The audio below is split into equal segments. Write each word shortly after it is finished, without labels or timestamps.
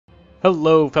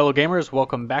Hello, fellow gamers.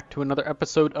 Welcome back to another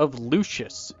episode of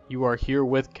Lucius. You are here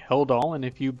with Kelldal, and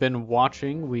if you've been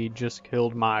watching, we just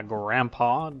killed my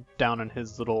grandpa down in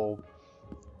his little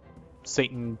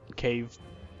Satan cave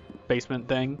basement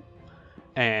thing.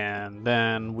 And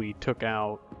then we took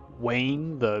out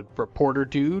Wayne, the reporter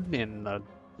dude, in a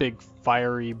big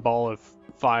fiery ball of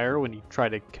fire when he tried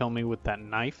to kill me with that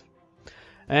knife.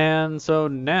 And so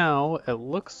now it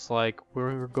looks like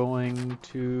we're going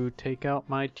to take out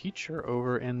my teacher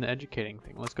over in the educating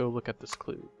thing. Let's go look at this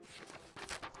clue.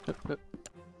 This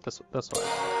way.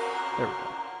 There we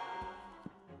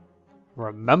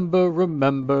go.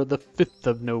 Remember the 5th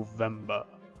of November.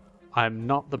 I'm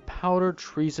not the powder,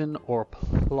 treason, or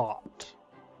plot.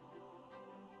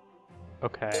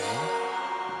 Okay.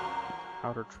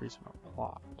 Powder, treason, or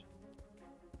plot.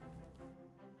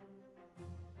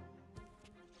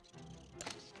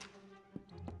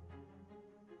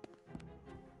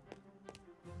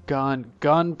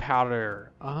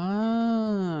 Gunpowder.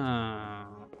 Ah,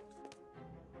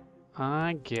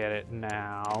 I get it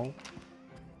now.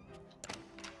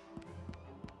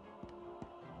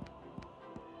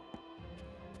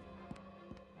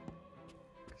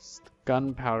 It's the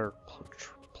gunpowder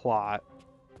plot.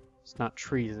 It's not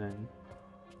treason.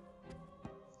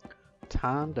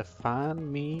 Time to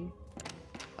find me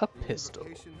a pistol.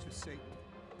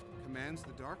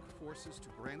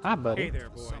 Hi, buddy. Hey there,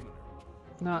 boy.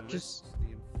 Not just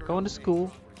going to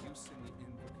school. It's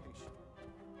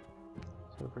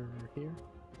over here.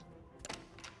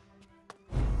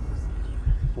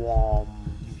 Whom.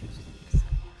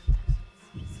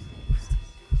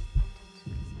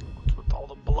 What's with all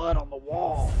the blood on the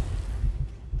wall?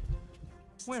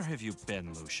 Where have you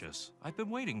been, Lucius? I've been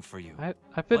waiting for you.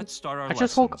 I've been. Let's start our I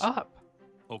just woke lessons. up.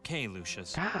 Okay,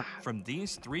 Lucius. God. From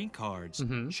these 3 cards,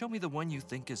 show me the one you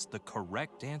think is the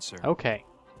correct answer. Okay.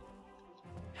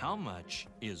 How much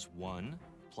is 1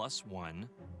 plus 1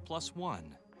 plus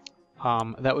 1?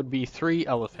 That would be 3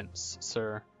 elephants,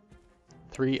 sir.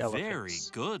 3 elephants. Very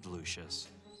good, Lucius.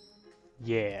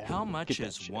 Yeah. How much get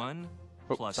is that shit. 1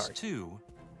 Oh, plus sorry. 2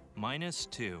 minus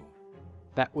 2?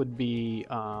 That would be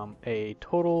a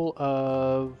total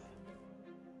of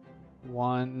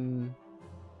one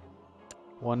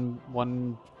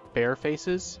bear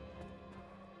faces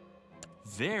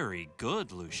Very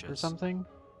good, Lucius. or something.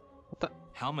 What the?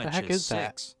 How much heck is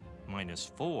that? 6 minus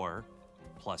 4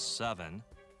 plus 7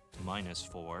 minus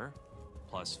 4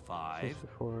 plus 5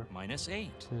 4, minus 8?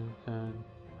 10,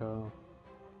 go.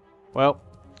 Well,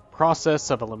 process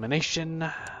of elimination.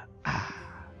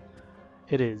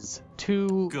 It is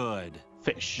 2 Good.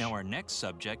 fish. Now our next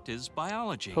subject is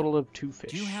biology. Total of 2 fish.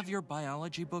 Do you have your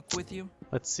biology book with you?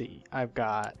 Let's see. I've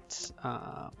got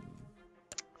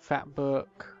fat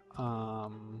book.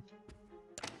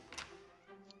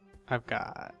 I've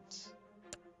got,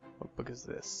 what book is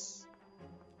this?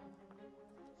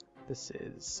 This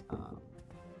is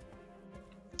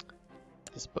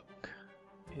this book.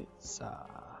 It's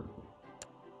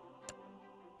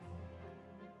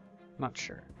not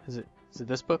sure. Is it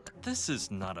this book? This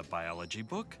is not a biology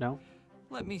book. No?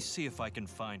 Let me see if I can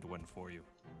find one for you.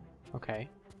 Okay.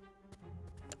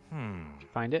 Hmm.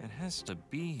 Find it. It has to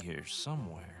be here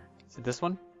somewhere. Is it this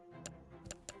one?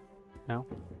 No?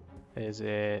 Is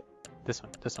it this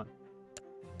one? This one.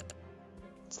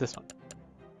 It's this one.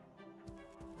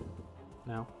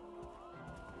 No?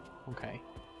 Okay.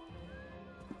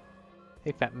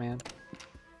 Hey, fat man.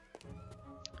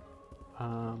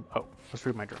 Oh, let's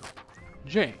read my journal.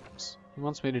 James. He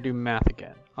wants me to do math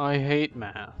again. I hate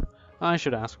math. I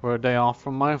should ask for a day off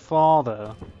from my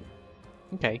father.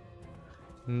 Okay.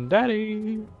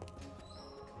 Daddy!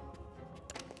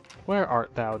 Where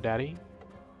art thou, Daddy?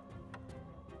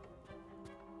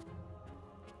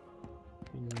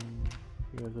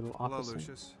 Your little office. Hello,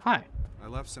 Lucius. Hi. I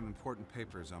left some important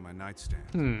papers on my nightstand.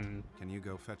 Can you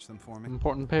go fetch them for me?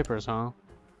 Important papers, huh?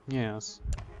 Yes.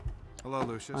 Hello,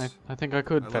 Lucius. I think I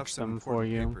could I fetch left some them for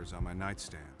important you. papers on my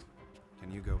nightstand.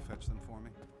 Can you go fetch them for me?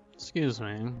 Excuse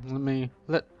me.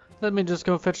 Let me just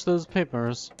go fetch those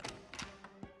papers.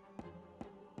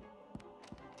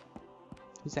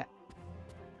 Who's that?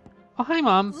 Oh, hi,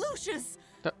 Mom. Lucius!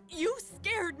 Uh, You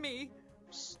scared me!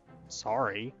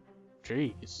 Sorry.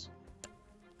 Jeez.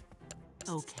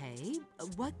 Okay,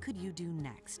 what could you do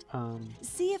next? Um,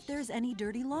 See if there's any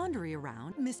dirty laundry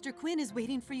around. Mr. Quinn is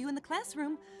waiting for you in the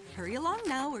classroom. Hurry along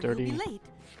now or Dirty- you'll be late.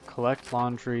 collect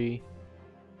laundry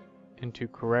into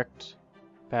correct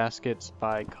baskets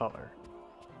by color.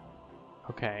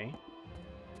 Okay.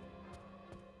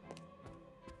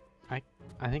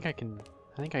 I think I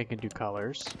can do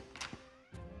colors.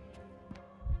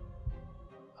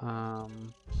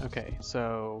 Okay,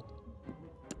 so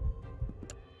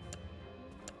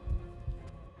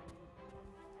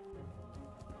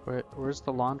Where's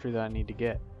the laundry that I need to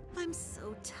get? I'm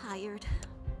so tired.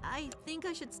 I think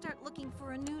I should start looking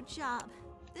for a new job.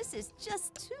 This is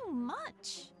just too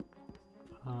much.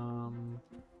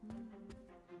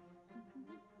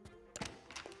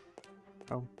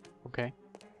 Oh, okay.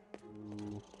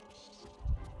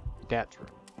 Dad's room.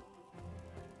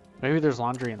 Maybe there's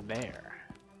laundry in there.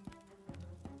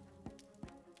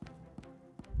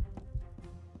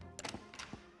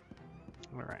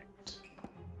 Alright.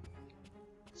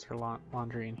 Is there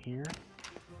laundry in here?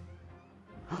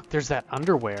 There's that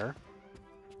underwear.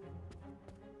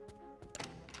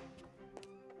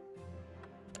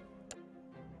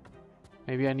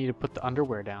 Maybe I need to put the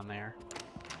underwear down there.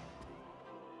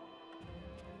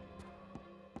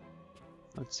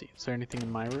 Let's see, is there anything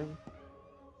in my room?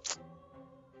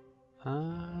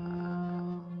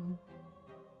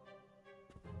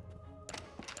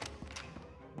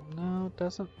 No, it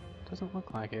doesn't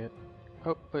look like it.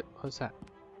 Oh, wait, what's that?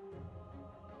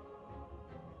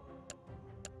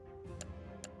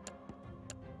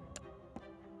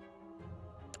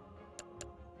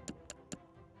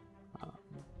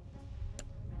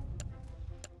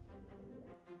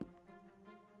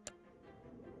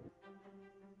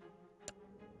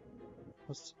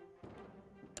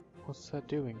 What's that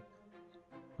doing?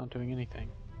 Not doing anything.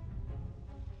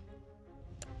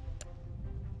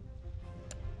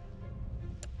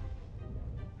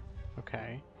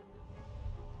 Okay.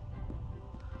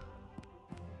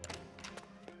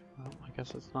 Well, I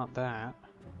guess it's not that.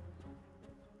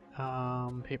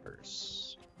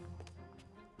 Papers.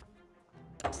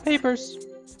 Papers!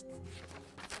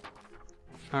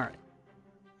 Alright.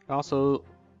 Also,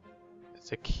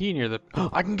 there's a key near the... Oh,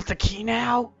 I can get the key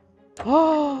now!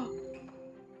 Oh!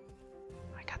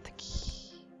 I got the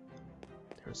key.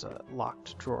 There's a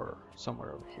locked drawer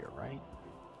somewhere over here, right?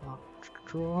 Locked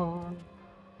drawer.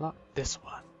 This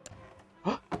one.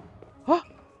 Oh!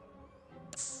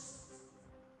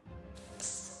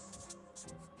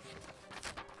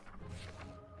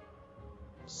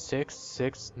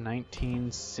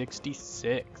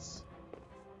 6/6/1966.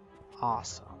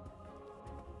 Awesome.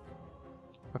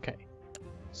 Okay.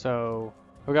 So,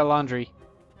 we got laundry.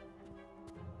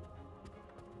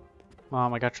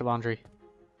 Mom, I got your laundry.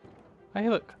 Hey,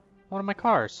 look. One of my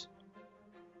cars.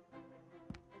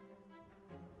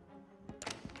 I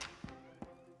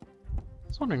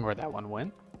was wondering where that one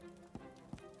went.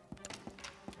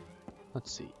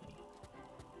 Let's see.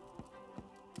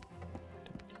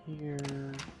 Here.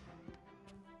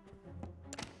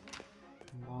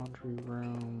 Laundry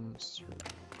rooms.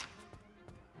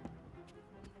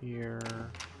 Here.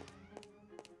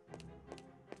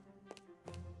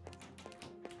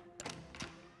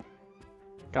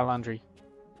 Got laundry.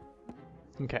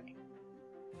 Okay.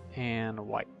 And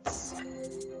whites.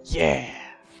 Yeah!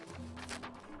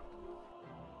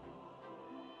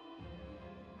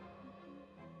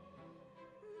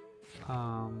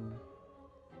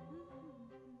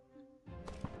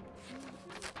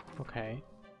 Okay.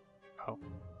 Oh.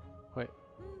 Wait.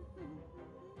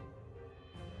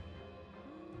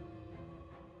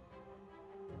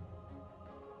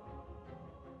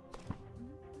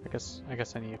 I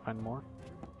guess I need to find more.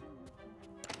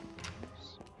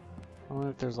 I wonder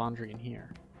if there's laundry in here.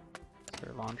 Is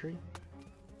there laundry?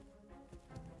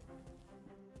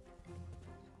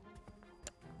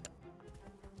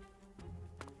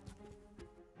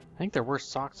 I think there were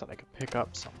socks that I could pick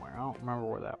up somewhere. I don't remember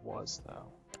where that was though.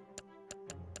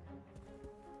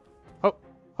 Oh!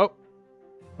 Oh!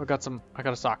 I got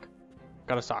a sock.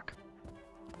 Got a sock.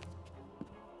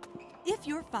 If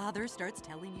your father starts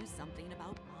telling you something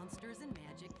about monsters and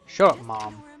magic, Shut up, just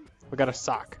Mom. ignore him. We got a He's just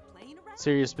sock. playing around.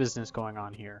 Serious business going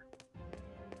on here.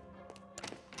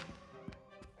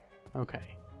 Okay.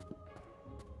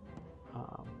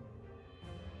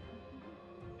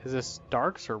 Is this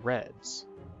darks or reds?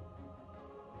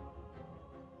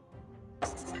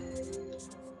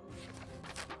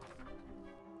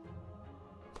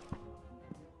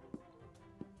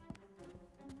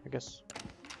 I guess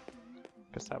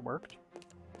that worked.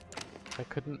 I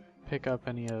couldn't pick up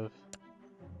any of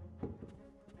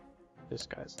this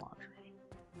guy's laundry.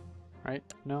 Right?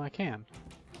 No, I can.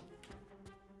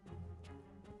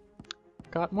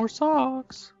 Got more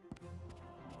socks!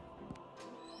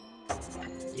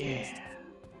 Yeah.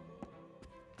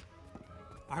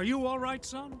 Are you all right,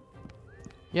 son?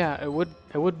 Yeah, it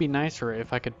would be nicer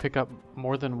if I could pick up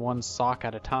more than one sock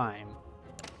at a time.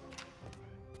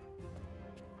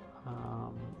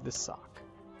 This sock.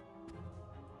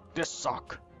 This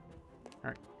sock!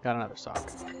 Alright, got another sock.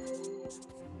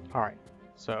 Alright,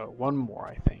 so one more,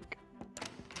 I think.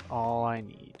 All I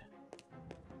need.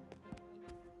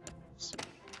 Let's see.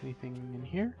 Anything in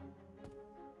here?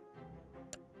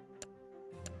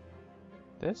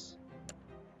 This?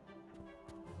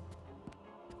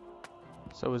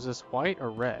 So is this white or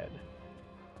red?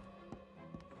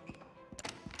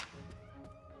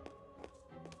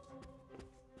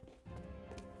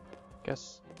 I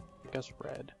guess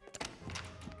red.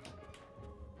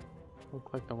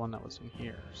 Looked like the one that was in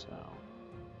here, so.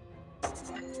 Hi,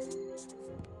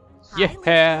 Yeah!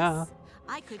 Lucius.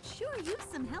 I could sure use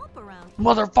some help around here.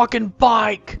 Motherfucking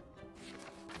bike!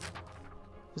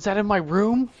 Is that in my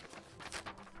room?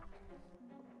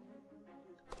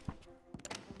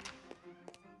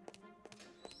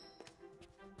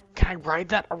 Can I ride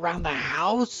that around the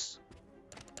house?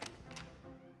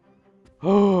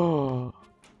 Oh.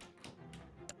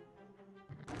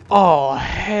 Oh,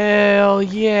 hell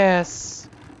yes.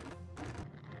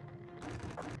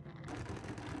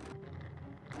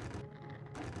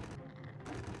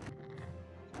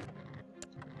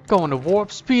 Going to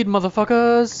warp speed,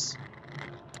 motherfuckers.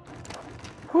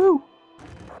 Woo.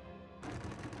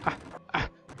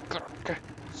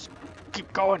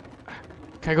 Keep going.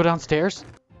 Can I go downstairs?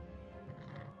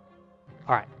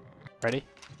 Alright. Ready?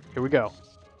 Here we go.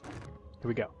 Here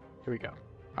we go. Here we go.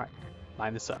 Alright.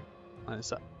 Line this up. Line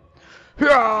this up.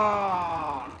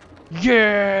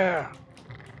 Yeah!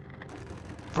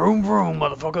 Vroom vroom,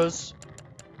 motherfuckers.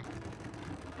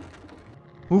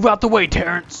 Move out the way,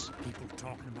 Terrence. People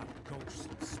talking about ghosts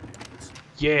and spirits.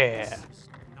 Yeah.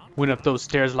 Went up those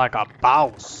stairs like a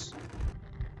boss.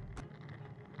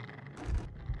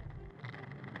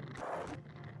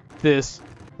 This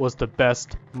was the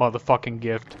best motherfucking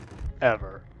gift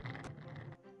ever.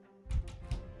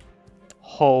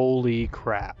 Holy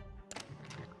crap.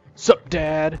 Sup,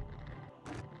 Dad?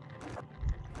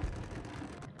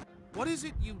 What is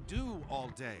it you do all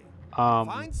day? Um,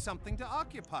 Find something to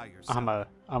occupy yourself.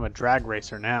 I'm a drag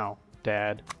racer now,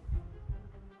 Dad.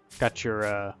 Got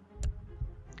your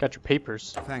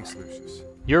papers. Thanks, Lucius.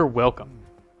 You're welcome.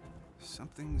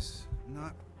 Something's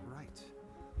not right.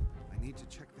 I need to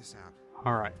check this out.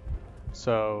 All right.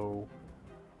 So,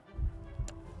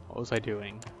 what was I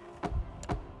doing?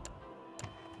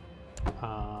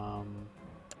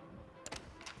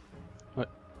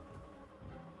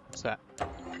 What's that?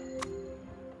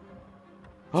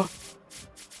 Oh,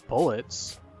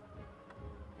 bullets.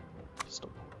 Pistol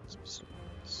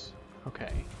bullets.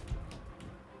 Okay.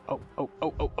 Oh.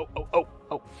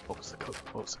 What was the code?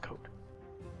 What was the code?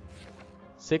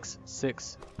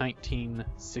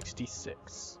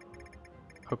 66-1966.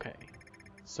 Okay.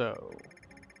 So.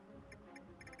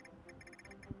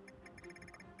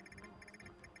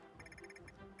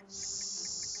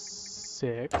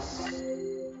 Six.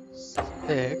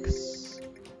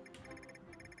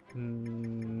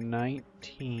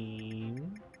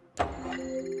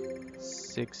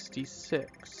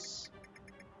 1966.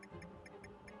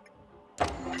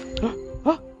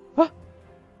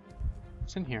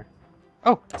 What's in here?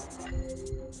 Oh!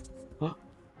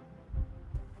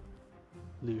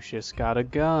 Lucius got a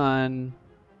gun.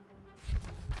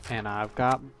 And I've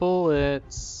got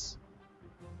bullets.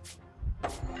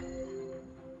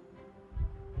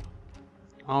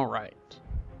 Alright.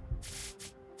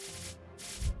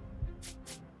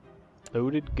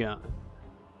 Loaded gun.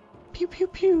 Pew pew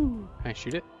pew. Can I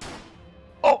shoot it?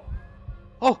 Oh!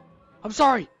 Oh! I'm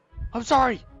sorry! I'm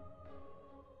sorry!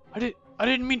 I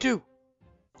didn't mean to!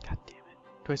 God damn it.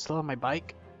 Do I still have my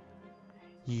bike?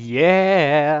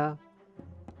 Yeah!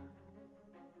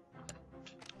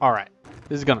 Alright.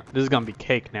 This is gonna be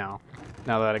cake now.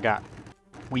 Now that I got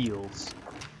wheels.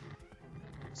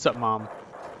 Sup, Mom?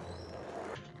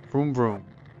 Vroom vroom.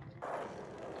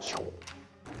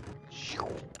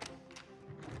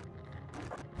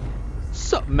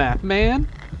 Sup, Math Man?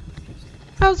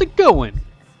 How's it going?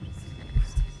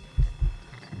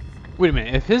 Wait a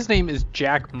minute, if his name is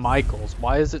Jack Michaels,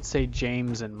 why does it say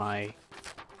James in my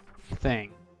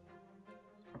thing?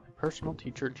 My personal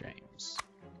teacher, James.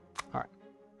 Alright.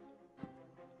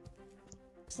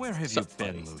 Where have you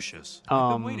been, Lucius?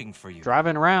 I've been waiting for you.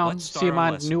 Driving around, Let's start see our my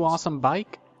lessons. new awesome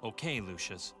bike. Okay,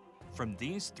 Lucius. From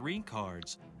these 3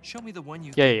 cards, show me the one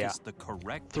you Yeah, think yeah. is the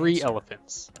correct 3 answer.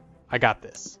 elephants. I got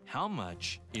this. How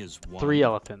much is 1 3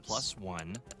 elephants. plus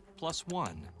 1 plus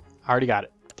 1? I already got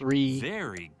it. 3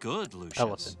 Very good, Lucius.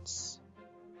 elephants.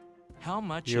 How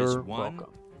much is You're 1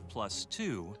 welcome. plus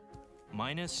 2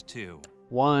 minus 2?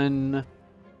 1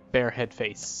 bare head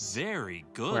face. Very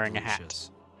good, Wearing a hat.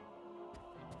 Lucius.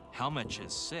 How much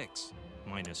is 6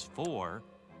 minus 4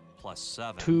 plus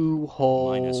 7? 2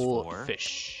 whole minus 4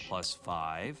 fish. plus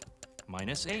 5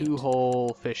 minus 8. 2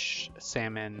 whole fish,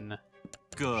 salmon,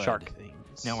 Good. shark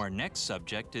things. Now our next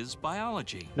subject is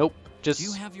biology. Nope. Do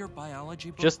you have your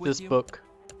biology book just with this you? book.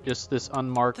 Just this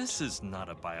unmarked This is not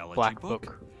a biology black book.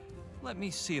 book. Let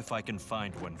me see if I can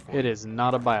find one for It you. is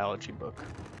not a biology book.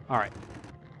 Alright.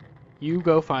 You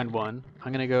go find one.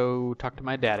 I'm gonna go talk to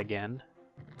my dad again.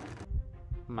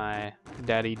 My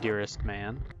daddy dearest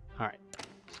man. Alright.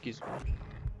 Excuse me.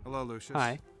 Hello, Lucius.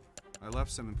 Hi. I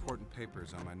left some important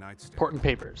papers on my nightstand. Important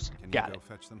papers. Can Got you it. go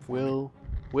fetch them for me?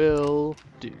 Will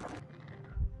do.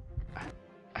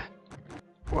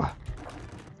 Whoa.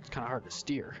 It's kind of hard to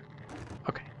steer.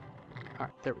 Okay.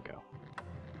 Alright, there we go.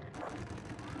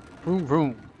 Vroom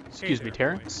vroom. Excuse me,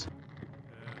 there, Terrence.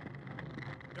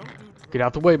 Don't do Get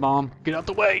out the way, Mom. Get out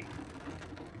the way.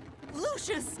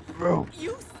 Lucius, Vroom.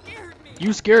 you scared me.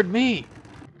 You scared me.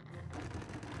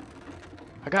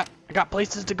 I got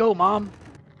places to go, Mom.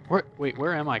 Wait,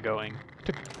 where am I going?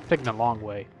 Taking the long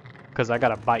way, cause I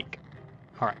got a bike.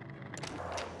 All right.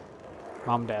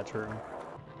 Mom, Dad's room.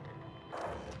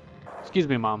 Excuse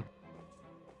me, Mom.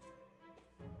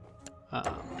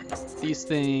 These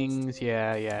things,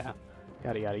 yeah,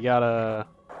 yada yada yada.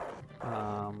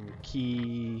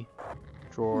 Key,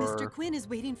 drawer. Mr. Quinn is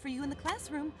waiting for you in the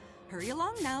classroom. Hurry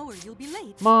along now or you'll be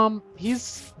late. Mom,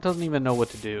 doesn't even know what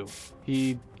to do.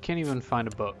 He can't even find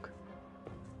a book.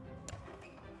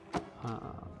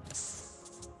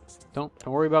 Don't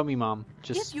worry about me, Mom. If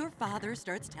Just your father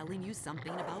starts telling you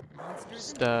something about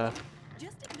monsters just and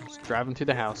just ignore just him. driving through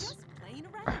the He's house. just playing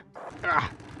around.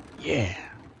 Yeah.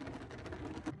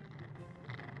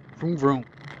 Vroom vroom.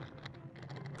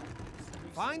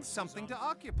 Find something to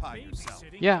occupy yourself.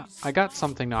 babysitting. Yeah, these I got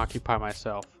something to occupy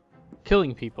myself.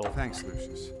 Killing people. Thanks,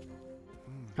 Lucius.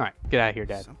 All right, get out of here,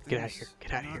 Dad. Get out of here. Something's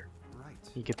Get out of not here. Right.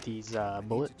 You get these I need to check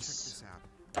bullets. this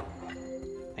out.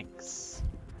 Thanks.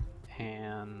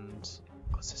 And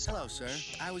close this Hello, door. sir.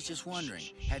 Shh, I was just wondering,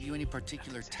 shh, have you any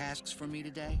particular tasks for me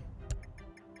today?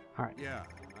 All right. Yeah,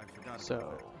 I forgot So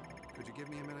about that. Could you give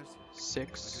me a minute? I just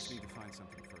 6. need to find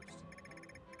something first.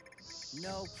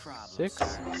 No problem, 6,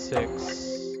 sir.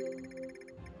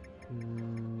 6,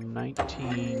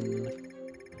 19,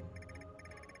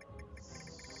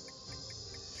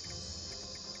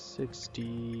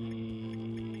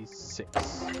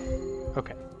 66.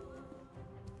 Okay.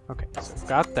 Okay, so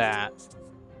got that.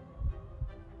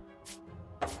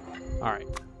 Alright.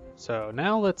 So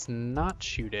now let's not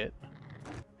shoot it.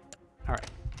 Alright.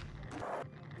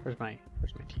 Where's my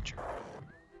teacher?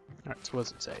 Alright, so what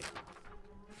does it say?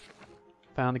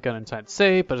 Found the gun inside the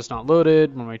safe, but it's not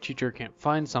loaded. When my teacher can't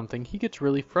find something, he gets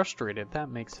really frustrated. That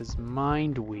makes his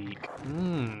mind weak.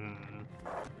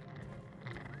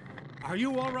 Are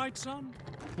you all right, son?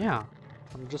 Yeah,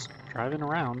 I'm just driving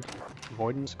around,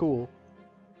 avoiding school.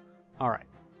 Alright,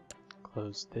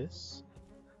 close this.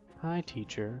 Hi,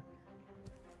 teacher.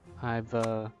 I've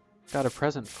got a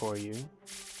present for you.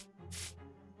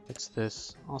 It's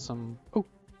this awesome... Oh!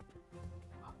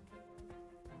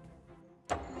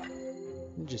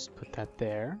 Just put that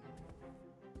there.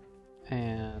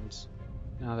 And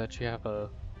now that you have a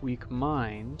weak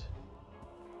mind,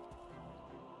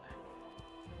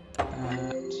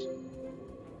 that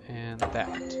and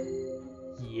that.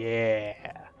 Yeah.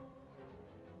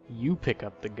 You pick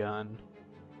up the gun.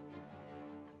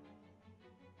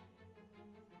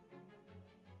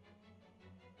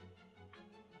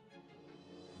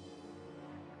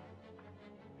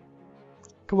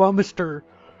 Come on, Mr.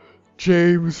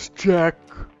 James Jack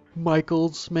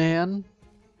Michaels, man.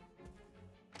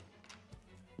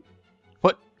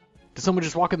 What? Did someone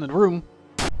just walk in the room?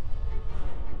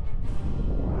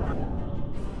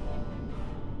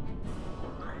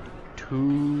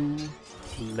 Too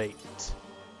late.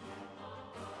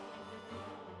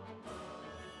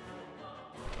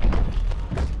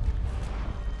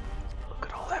 Look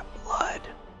at all that blood.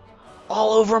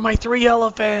 All over my 3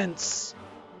 elephants!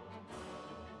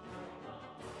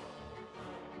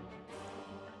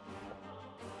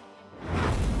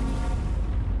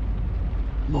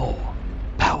 More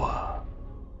power.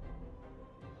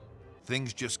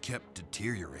 Things just kept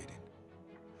deteriorating.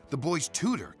 The boy's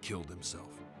tutor killed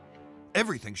himself.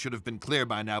 Everything should have been clear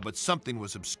by now, but something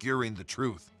was obscuring the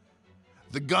truth.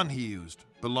 The gun he used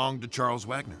belonged to Charles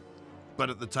Wagner. But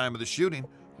at the time of the shooting,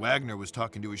 Wagner was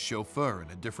talking to his chauffeur in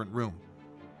a different room.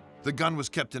 The gun was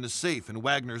kept in a safe in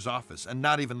Wagner's office and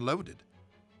not even loaded.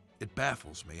 It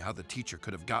baffles me how the teacher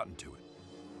could have gotten to it.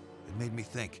 It made me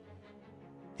think.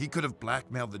 He could have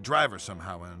blackmailed the driver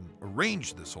somehow and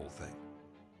arranged this whole thing.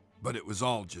 But it was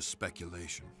all just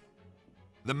speculation.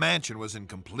 The mansion was in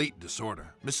complete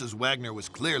disorder. Mrs. Wagner was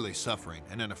clearly suffering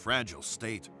and in a fragile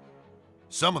state.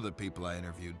 Some of the people I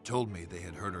interviewed told me they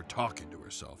had heard her talking to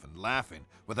herself and laughing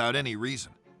without any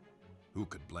reason. Who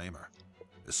could blame her?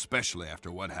 especially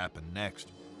after what happened next.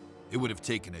 It would have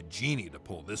taken a genie to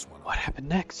pull this one off. What happened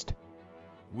next?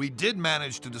 We did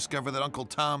manage to discover that Uncle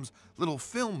Tom's little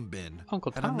film bin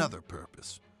Uncle had Tom? another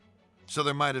purpose. So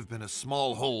there might have been a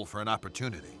small hole for an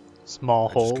opportunity. Small I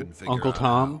just hole, couldn't figure Uncle out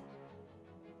Tom. how.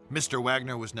 Mr.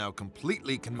 Wagner was now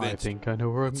completely I convinced think I know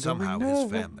where I'm that somehow going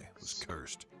his next. family was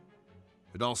cursed.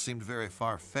 It all seemed very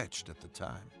far-fetched at the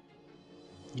time.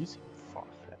 You seem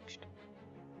far-fetched.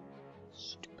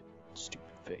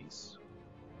 Stupid face.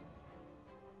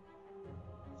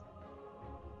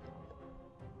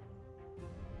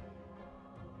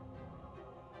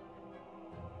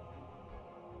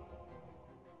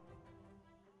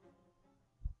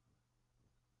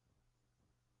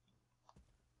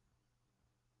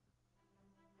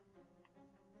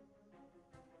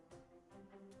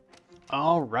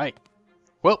 All right.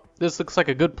 Well, this looks like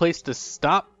a good place to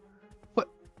stop. What?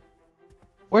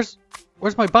 Where's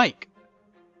my bike?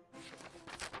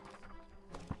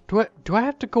 Do I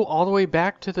have to go all the way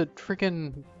back to the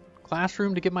freaking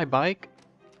classroom to get my bike?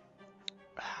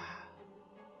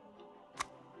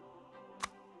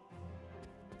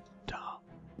 Dumb.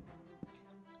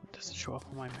 Does it show up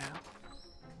on my map?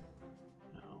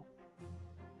 No.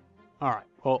 All right.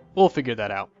 Well, we'll figure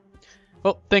that out.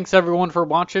 Well, thanks everyone for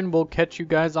watching. We'll catch you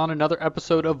guys on another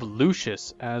episode of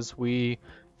Lucius as we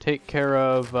take care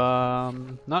of,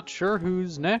 not sure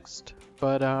who's next,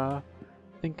 but I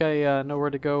think I know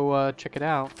where to go check it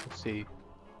out. Let's see.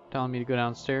 Telling me to go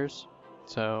downstairs.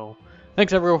 So,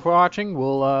 thanks everyone for watching.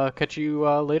 We'll catch you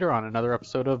later on another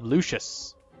episode of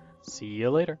Lucius. See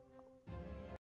you later.